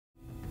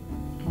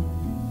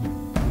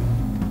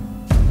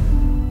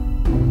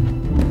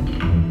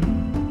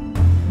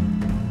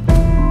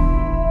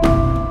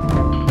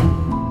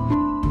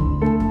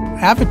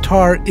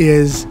Avatar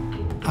is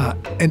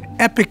an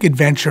epic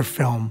adventure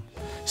film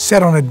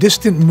set on a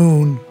distant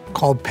moon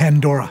called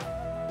Pandora.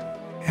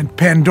 And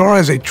Pandora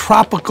is a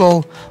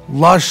tropical,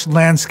 lush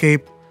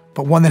landscape,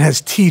 but one that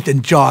has teeth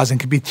and jaws and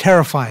can be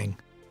terrifying.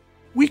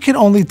 We can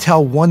only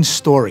tell one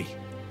story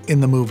in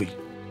the movie.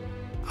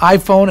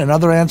 iPhone and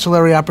other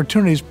ancillary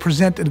opportunities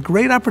present a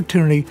great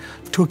opportunity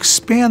to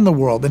expand the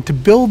world and to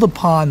build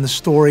upon the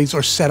stories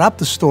or set up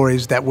the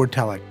stories that we're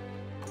telling.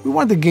 We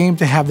wanted the game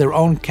to have their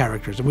own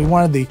characters, and we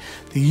wanted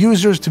the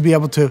users to be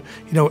able to,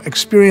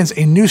 experience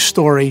a new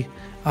story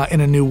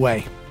in a new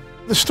way.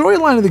 The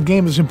storyline of the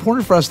game is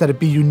important for us that it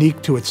be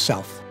unique to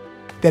itself,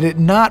 that it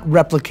not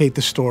replicate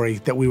the story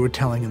that we were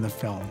telling in the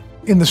film.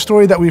 In the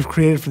story that we've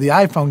created for the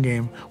iPhone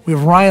game, we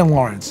have Ryan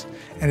Lawrence,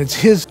 and it's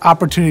his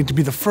opportunity to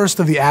be the first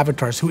of the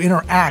avatars who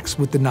interacts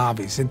with the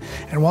Na'vis.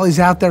 And while he's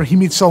out there, he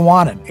meets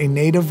Silwanan, a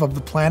native of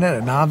the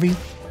planet, a Na'vi,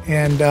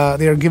 and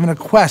they are given a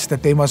quest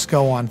that they must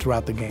go on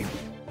throughout the game.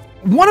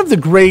 One of the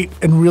great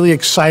and really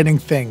exciting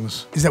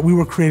things is that we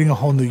were creating a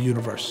whole new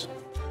universe.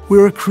 We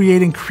were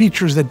creating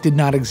creatures that did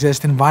not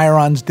exist,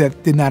 environs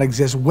that did not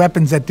exist,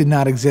 weapons that did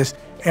not exist,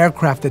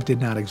 aircraft that did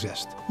not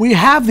exist. We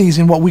have these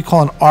in what we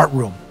call an art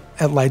room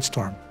at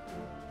Lightstorm.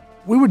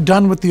 We were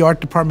done with the art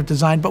department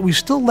design, but we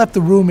still left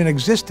the room in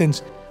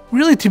existence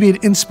really to be an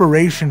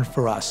inspiration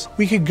for us.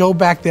 We could go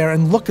back there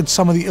and look at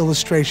some of the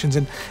illustrations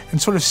and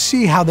sort of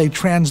see how they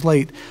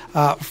translate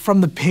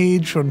from the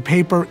page on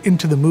paper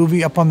into the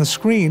movie up on the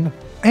screen.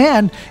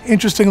 And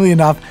interestingly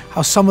enough,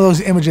 how some of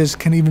those images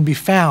can even be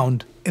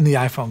found in the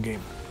iPhone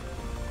game.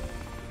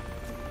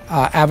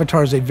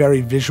 Avatar is a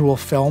very visual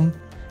film,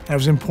 and it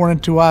was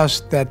important to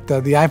us that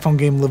the iPhone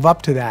game live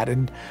up to that.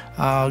 And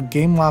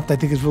Gameloft, I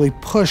think, has really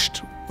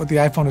pushed what the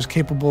iPhone is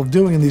capable of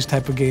doing in these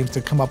type of games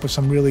to come up with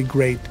some really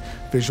great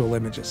visual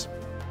images.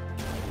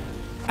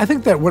 I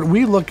think that what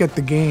we look at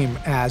the game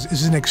as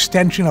is an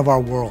extension of our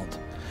world.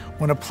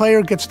 When a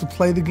player gets to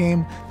play the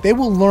game, they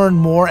will learn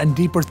more and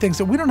deeper things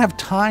that we don't have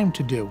time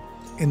to do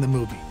in the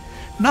movie.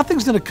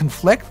 Nothing's going to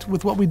conflict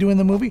with what we do in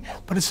the movie,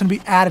 but it's going to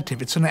be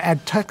additive. It's going to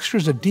add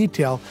textures of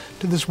detail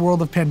to this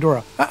world of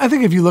Pandora. I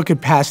think if you look at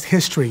past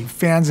history,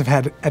 fans have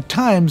had, at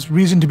times,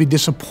 reason to be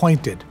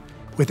disappointed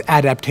with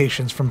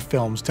adaptations from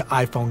films to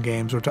iPhone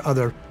games or to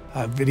other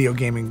video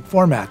gaming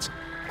formats.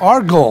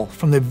 Our goal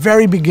from the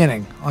very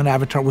beginning on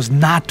Avatar was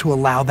not to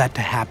allow that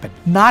to happen,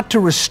 not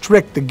to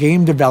restrict the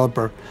game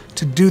developer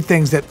to do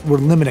things that were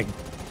limiting.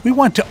 We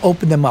want to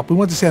open them up. We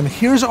want to say,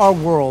 here's our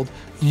world,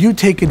 you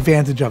take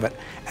advantage of it,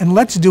 and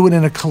let's do it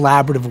in a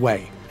collaborative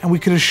way. And we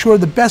could assure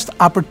the best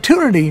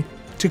opportunity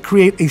to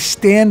create a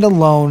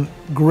standalone,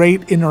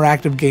 great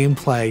interactive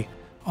gameplay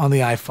on the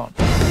iPhone.